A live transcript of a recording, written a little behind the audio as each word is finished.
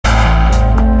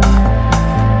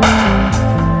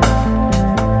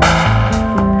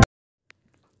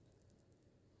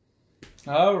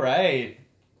All right.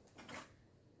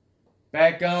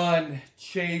 Back on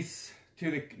Chase to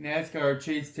the NASCAR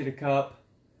Chase to the Cup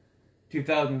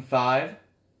 2005.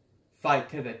 Fight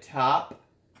to the Top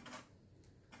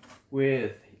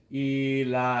with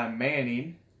Eli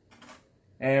Manning.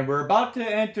 And we're about to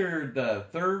enter the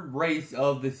third race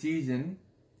of the season.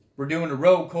 We're doing a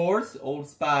road course, Old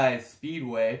Spice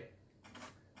Speedway.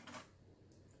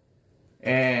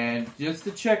 And just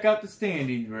to check out the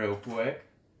standings real quick.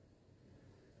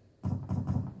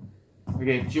 We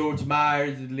get George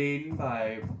Myers leading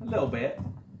by a little bit.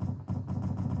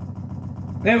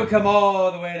 Then we come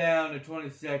all the way down to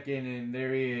 22nd, and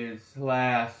there he is,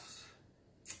 last.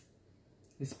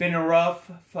 It's been a rough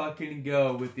fucking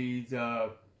go with these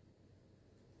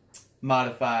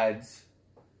modifieds.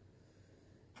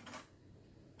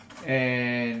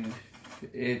 And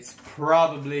it's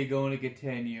probably going to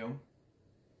continue.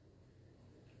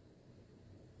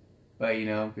 But, you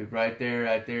know, good right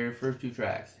there, first two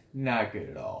tracks. Not good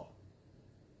at all.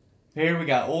 Here we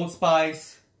got Old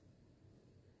Spice.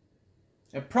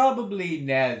 And probably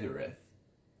Nazareth.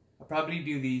 I'll probably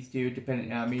do these two,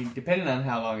 depending on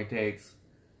how long it takes.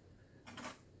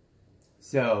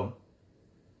 So,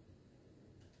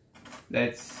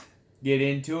 let's get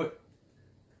into it.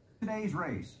 Today's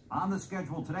race on the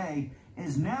schedule today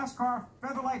is NASCAR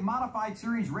Featherlight Modified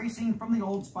Series racing from the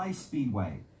Old Spice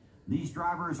Speedway. These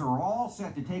drivers are all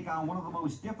set to take on one of the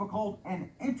most difficult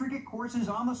and intricate courses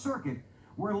on the circuit,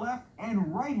 where left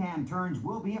and right-hand turns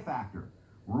will be a factor.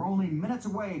 We're only minutes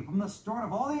away from the start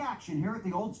of all the action here at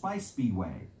the Old Spice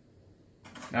Speedway.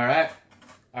 All right,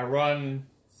 I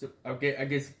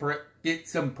get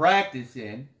some practice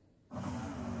in,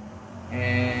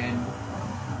 and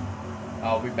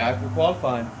I'll be back for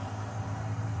qualifying.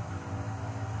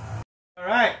 All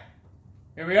right,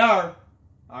 here we are.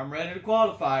 I'm ready to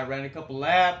qualify. I ran a couple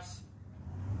laps.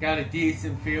 Got a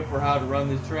decent feel for how to run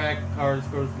this track. The car is,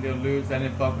 of course, a little loose. I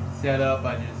didn't fuck with the setup.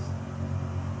 I just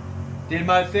did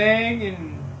my thing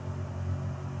and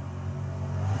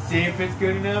see if it's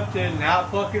good enough to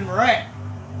not fucking wreck.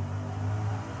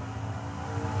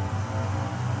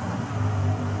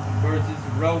 Of course, it's a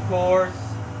road course.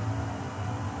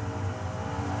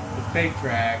 It's a fake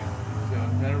track, so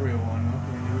it's not a real one.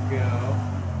 Okay, here we go.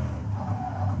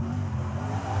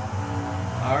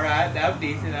 Alright, that was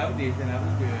decent, that was good.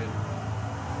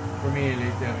 For me at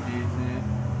least, that was decent.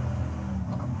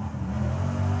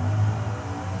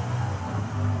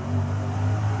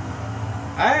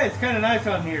 It's kind of nice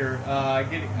on here. I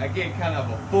get kind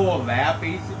of a full lap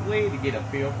basically to get a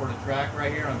feel for the track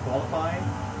right here on qualifying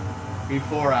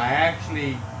before I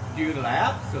actually do the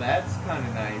lap, so that's kind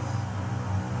of nice.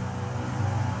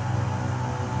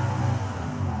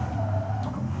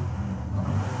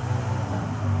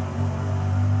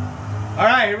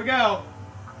 Alright, here we go.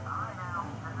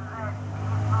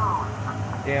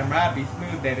 Damn right, be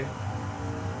smooth, baby.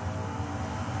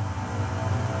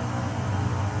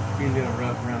 Be a little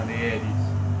rough around the edges.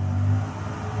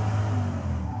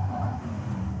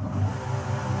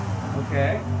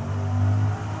 Okay.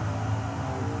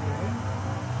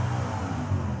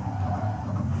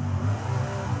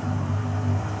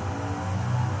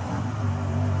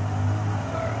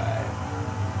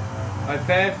 My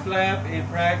fast lap in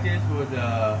practice was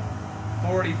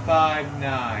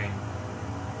 45.9.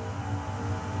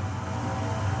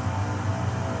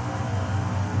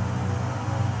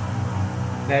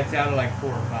 That's out of like 4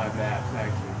 or 5 laps,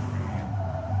 actually.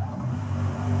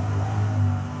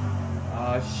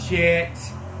 Oh, shit.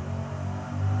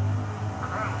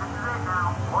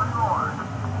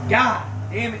 God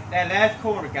damn it. That last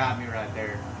corner got me right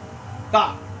there.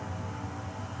 Fuck.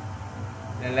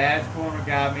 That last corner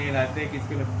got me, and I think it's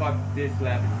going to fuck this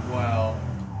lap as well.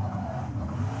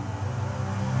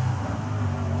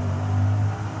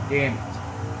 Damn it.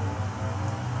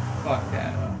 Fuck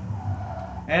that up.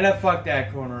 And I fucked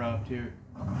that corner up, too.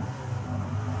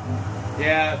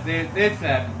 Yeah, this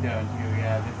lap is done, too.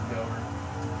 Yeah, this is over.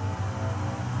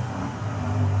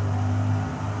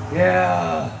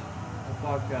 Yeah. I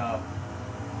fucked up.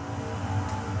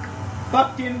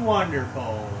 Fucking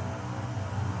wonderful.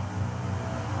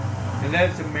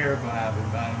 Unless a miracle happens,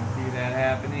 but I don't see that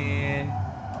happening.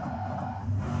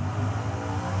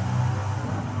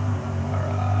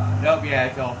 Alright. Nope, yeah,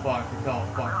 it's all fucked. It's all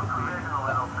fucked.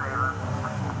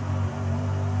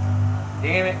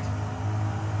 Damn it.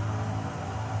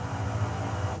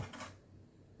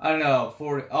 I don't know,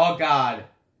 40. Oh, God.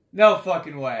 No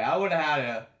fucking way. I would have had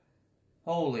a...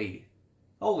 Holy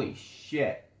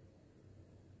shit.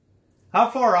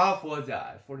 How far off was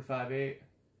I? 45.8?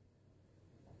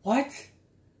 What?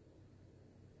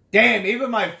 Damn, even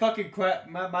my fucking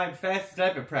my fastest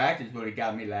lap in practice would have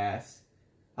got me last.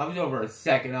 I was over a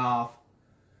second off.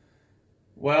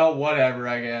 Well, whatever,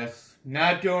 I guess.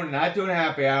 Not doing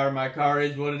happy hour. My car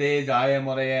is what it is. I am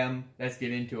what I am. Let's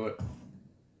get into it.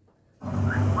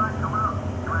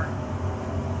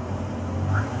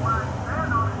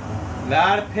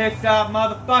 Lot of pissed off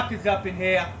motherfuckers up in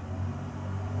here.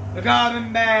 Look at all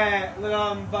them bad, look at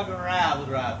all them fucking rivals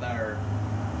right there.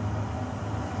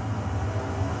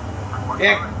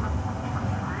 Yeah.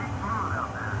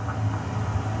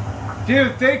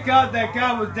 Dude, thank God that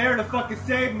guy was there to fucking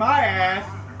save my ass.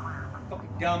 Fucking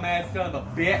dumbass son of a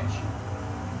bitch.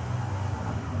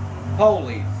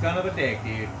 Holy son of a dick,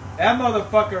 dude. That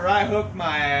motherfucker right hooked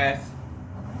my ass.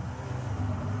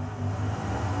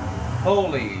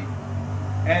 Holy.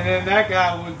 And then that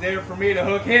guy was there for me to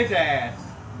hook his ass.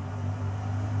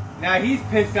 Now he's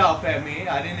pissed off at me.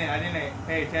 I didn't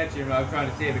pay attention. I was trying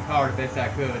to save the car the best I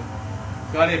could.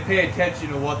 So I didn't pay attention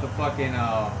to what the fucking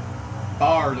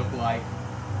bar looked like.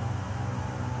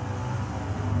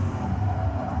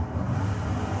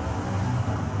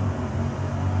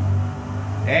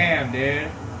 Damn,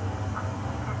 dude.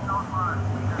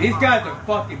 These guys are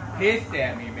fucking pissed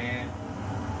at me, man.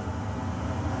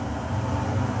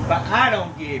 But I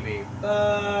don't give a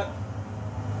fuck.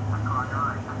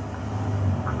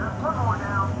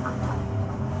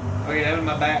 Okay, that was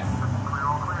my bad.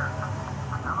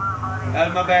 That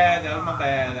was my bad, that was my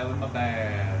bad, that was my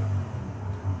bad.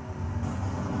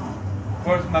 Of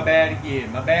course, my bad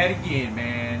again,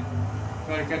 man.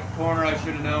 Tried to cut the corner, I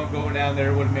should have known going down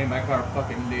there would have made my car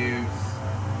fucking loose.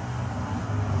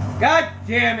 God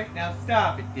damn it, now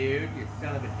stop it, dude, you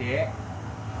son of a dick.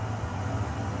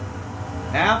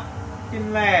 Now,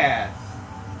 fucking last.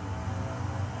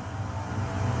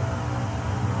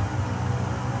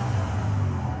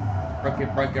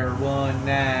 Rocket Breaker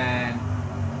 19.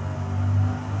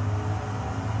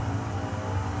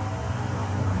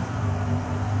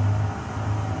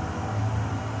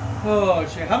 Oh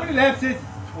shit, how many laps is it?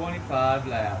 25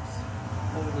 laps.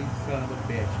 Holy son of a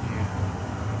bitch, dude.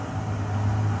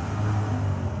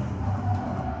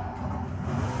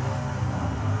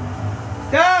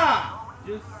 Stop!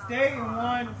 Just stay in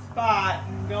one spot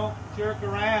and don't jerk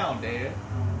around, dude.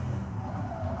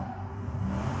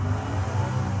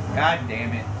 God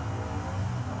damn it.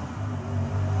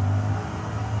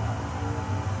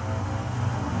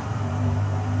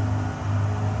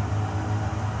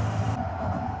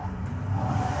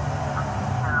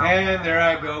 And there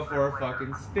I go for a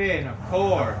fucking spin, of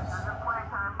course.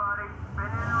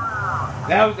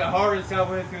 That was the hardest I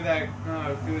went through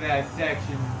that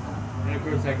section. And of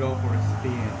course I go for a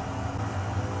spin.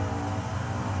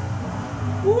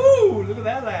 Woo! Look at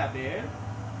that lap, dude.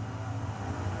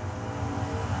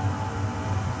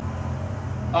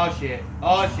 Oh shit.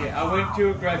 Oh shit. I went too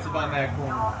aggressive on that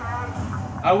corner.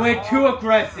 I went too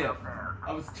aggressive.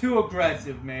 I was too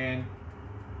aggressive, man.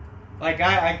 Like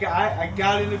I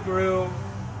got in the groove,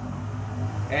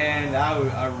 and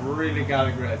I really got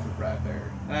aggressive right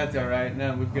there. That's alright,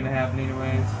 nothing was gonna happen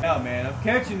anyways. Hell man, I'm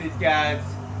catching these guys.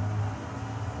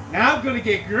 Now I'm gonna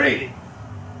get greedy.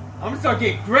 I'm gonna start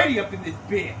getting greedy up in this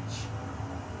bitch.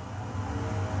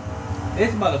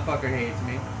 This motherfucker hates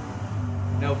me.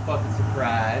 No fucking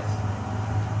surprise.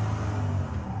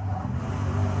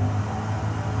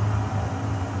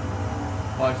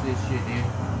 Watch this shit, dude.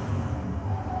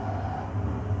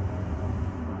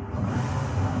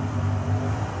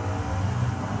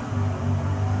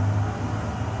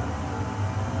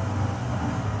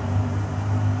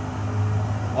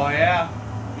 Oh yeah,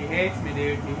 he hates me,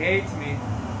 dude. He hates me.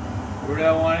 Where do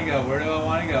I want to go? Where do I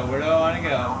want to go? Where do I want to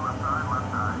go?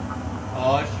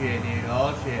 Oh shit, dude.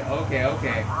 Oh shit. Okay,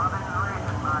 okay.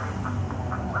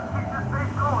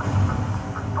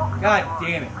 God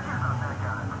damn it.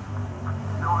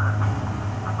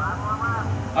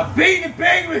 I'm beating the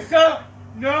penguin, son!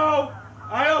 No!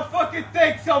 I don't fucking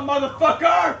think so,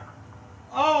 motherfucker!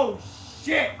 Oh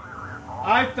shit!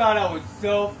 I thought I was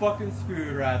so fucking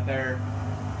screwed right there.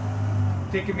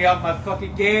 Taking me off my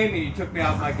fucking game, and you took me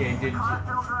off my game, didn't you?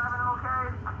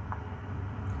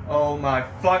 Oh my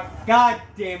fuck. God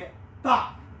damn it.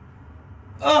 Fuck.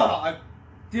 Ugh,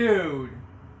 dude.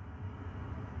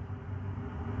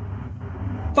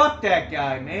 Fuck that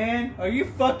guy, man. Are you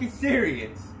fucking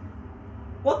serious?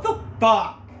 What the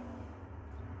fuck?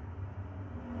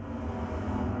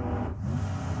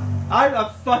 I'm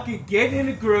fucking getting in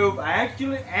the groove. I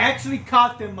actually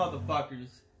caught them motherfuckers.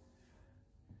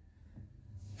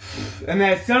 And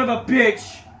that son of a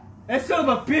bitch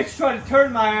tried to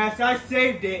turn my ass. I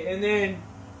saved it and then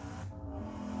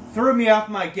threw me off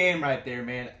my game right there,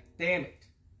 man. Damn it.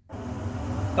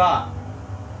 Fuck.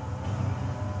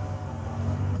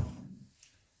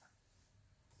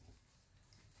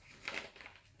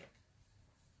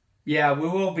 Yeah, we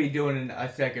will be doing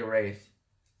a second race.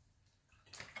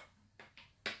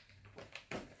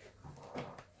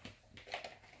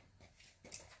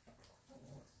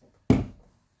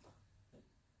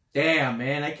 Damn,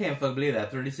 man, I can't fucking believe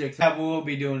that. 36. Yeah, we will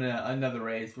be doing another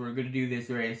race. We're gonna do this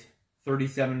race.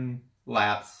 37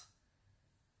 laps.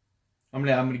 I'm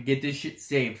gonna get this shit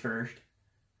saved first.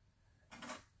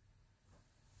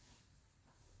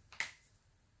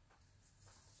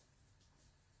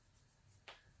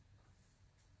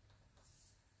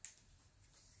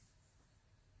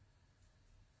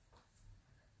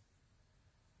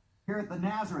 Here at the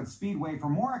Nazareth Speedway for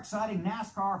more exciting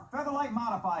NASCAR Featherlight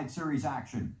Modified Series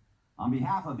action. On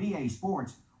behalf of EA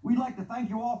Sports, we'd like to thank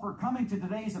you all for coming to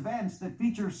today's events that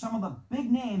feature some of the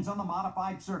big names on the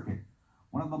modified circuit.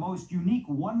 One of the most unique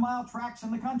one-mile tracks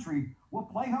in the country will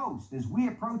play host as we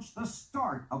approach the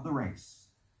start of the race.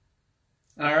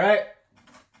 All right.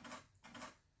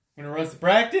 Gonna rest the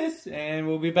practice, and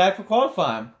we'll be back for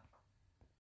qualifying.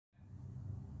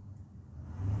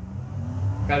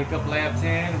 Got a couple laps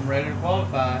in, I'm ready to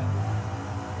qualify.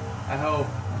 I hope.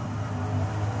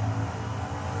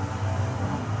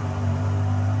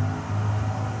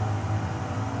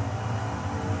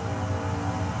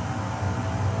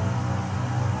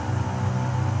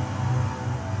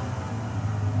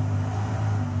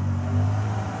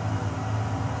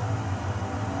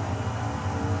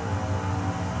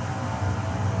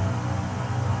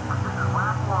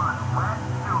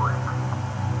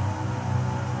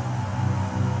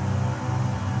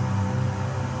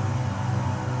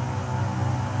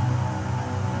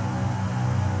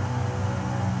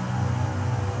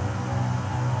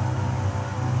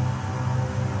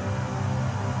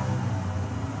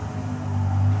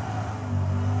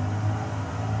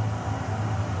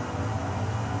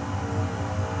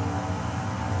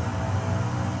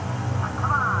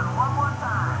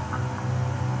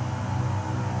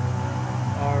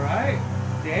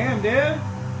 Damn, dude.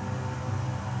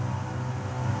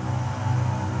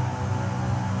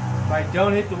 If I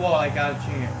don't hit the wall, I got a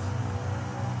chance.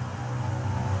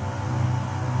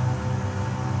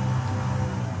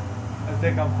 I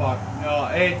think I'm fucked. No,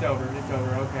 it's over. It's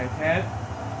over. Okay, 10th.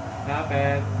 Not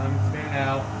bad. I'm spinning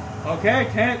out. Okay,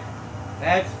 10th.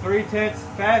 That's 3/10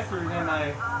 faster than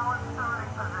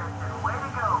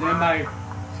my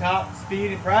top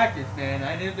speed in practice, man.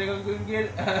 I didn't think I was going to get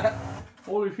it.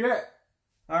 Holy shit.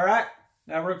 All right,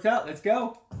 that works out. Let's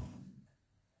go.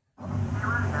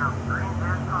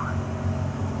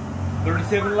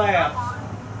 37 laps.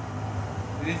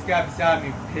 This guy beside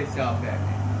me pissed off at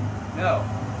me. No,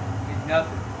 it's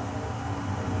nothing.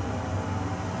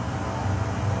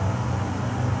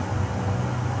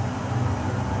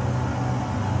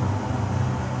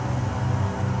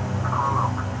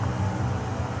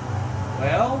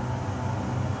 Well.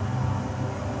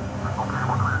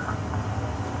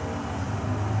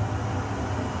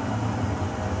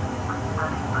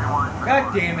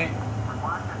 God damn it.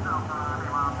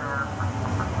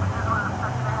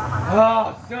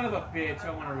 Oh, son of a bitch.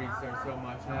 I want to restart so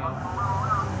much now.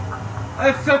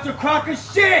 That's such a crock of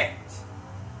shit!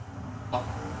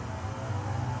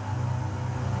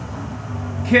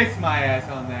 Kiss my ass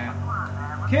on that.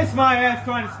 Kiss my ass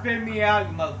trying to spin me out,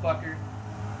 you motherfucker.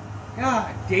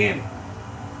 God damn it.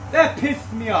 That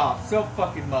pisses me off so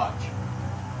fucking much.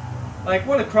 Like,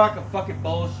 what a crock of fucking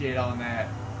bullshit on that.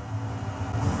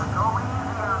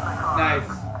 Nice.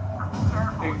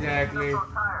 Exactly.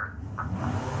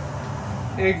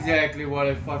 Exactly what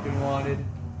I fucking wanted.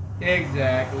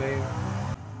 Exactly.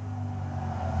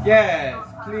 Yes,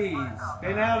 please.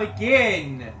 Spin out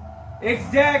again.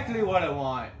 Exactly what I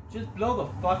want. Just blow the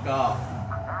fuck up.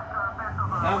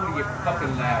 Now I'm gonna get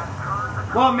fucking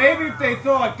lapped. Well, maybe if they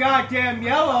throw a goddamn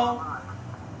yellow,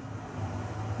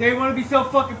 they want to be so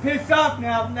fucking pissed off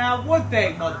now. Now would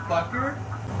they, motherfucker?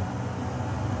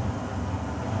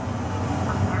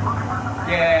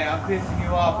 Yeah, I'm pissing you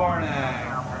off, aren't I?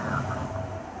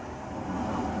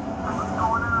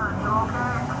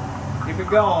 Keep it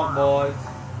going, boys.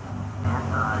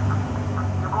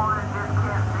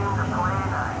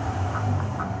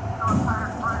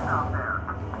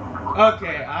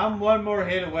 Okay, I'm one more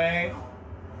hit away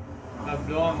of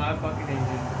blowing my fucking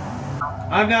engine.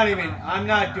 I'm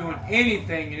not doing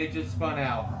anything and it just spun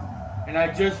out. And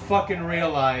I just fucking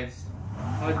realized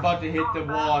I was about to hit the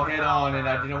wall head on and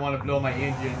I didn't want to blow my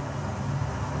engine.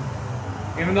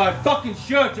 Even though I fucking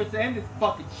should just end this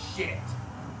fucking shit.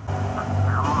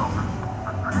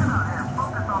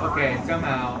 Okay,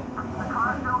 somehow.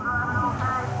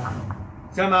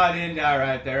 Somehow I didn't die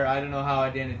right there. I don't know how I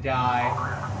didn't die.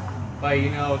 But you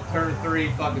know, turn 3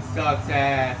 fucking sucks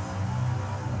ass.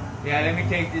 Yeah, let me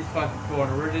take this fucking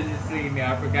corner. Where did this lead me?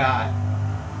 I forgot.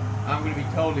 I'm gonna be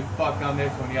totally fucked on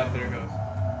this one. Yep, there it goes.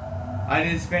 I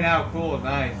didn't spin out. Cool,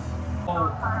 nice.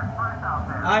 Oh,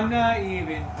 I'm not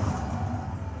even.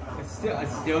 I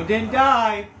still didn't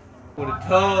die. Would have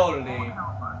totally.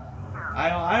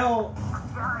 I don't.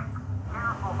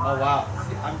 Oh wow.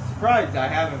 I'm surprised I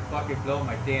haven't fucking blown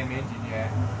my damn engine yet.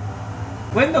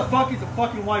 When the fuck is the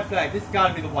fucking white flag? This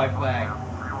gotta be the white flag.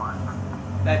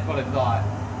 That's what I thought.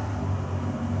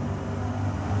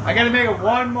 I gotta make it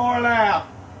one more lap.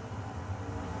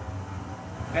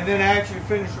 And then actually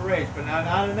finish the race. But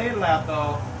not an 8 lap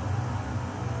though.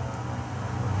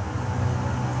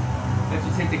 Let's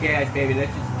just hit the gas, baby.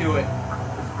 Let's just do it.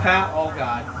 Let's pound. Oh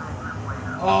god.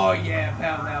 Oh yeah,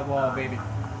 pound that wall, baby.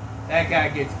 That guy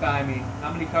gets by me.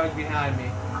 How many cars behind me?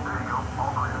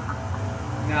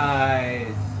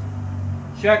 Nice.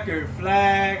 Checkered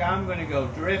flag. I'm gonna go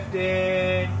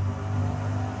drifting.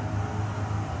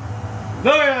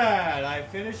 Look at that! I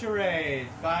finished a race.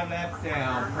 5 laps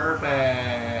down.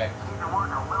 Perfect.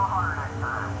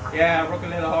 Yeah, work a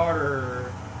little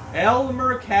harder.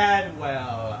 Elmer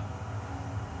Cadwell.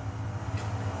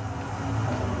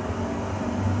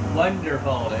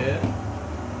 Wonderful, dude.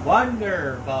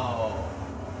 Wonderful.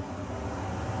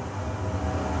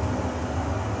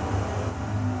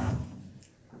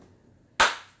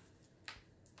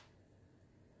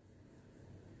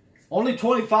 Only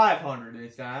 2,500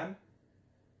 this time.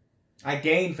 I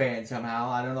gained fans somehow.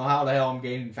 I don't know how the hell I'm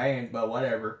gaining fans, but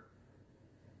whatever.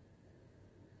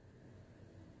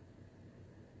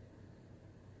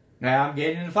 Now I'm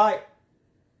getting in the fight.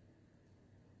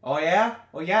 Oh yeah?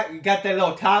 Oh yeah? You got that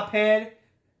little top head?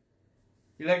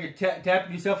 You like you're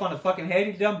tapping yourself on the fucking head,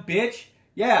 you dumb bitch?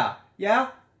 Yeah. Yeah?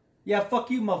 Yeah, fuck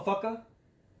you, motherfucker.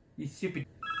 You stupid.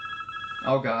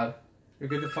 Oh god. You'll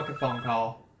get the fucking phone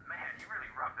call. Man, you really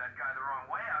rubbed that guy the wrong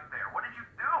way out there. What did you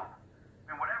do? I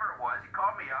mean, whatever it was, he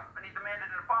called me up and he demanded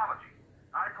an apology.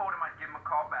 I told him I'd give him a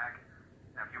call back.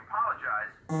 Now, if you apologize,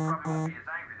 he probably won't be as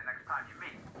angry the next time you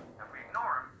meet. If we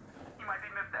ignore him, he might be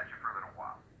miffed at you for a little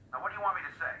while. Now, what do you want me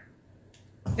to say?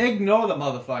 Ignore the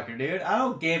motherfucker, dude. I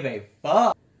don't give a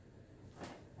fuck.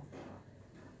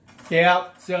 Yeah,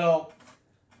 so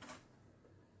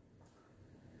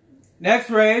next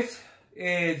race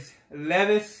is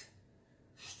Levis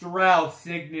Strauss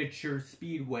Signature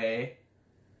Speedway.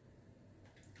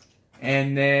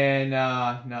 And then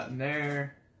nothing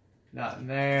there. Nothing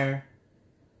there.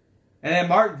 And then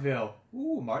Martinsville.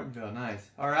 Ooh, Martinsville, nice.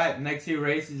 Alright, next 2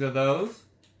 races are those.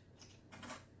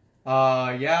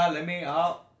 Yeah, let me,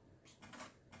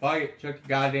 fuck it, check the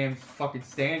goddamn fucking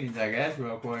standings, I guess,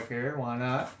 real quick here. Why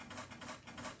not?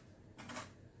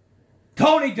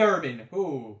 Tony Durbin!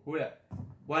 Ooh, who that?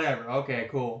 Whatever, okay,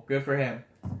 cool. Good for him.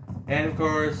 And, of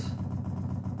course,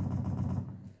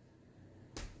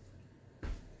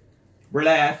 we're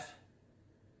last.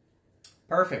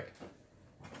 Perfect.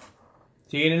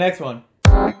 See you in the next one.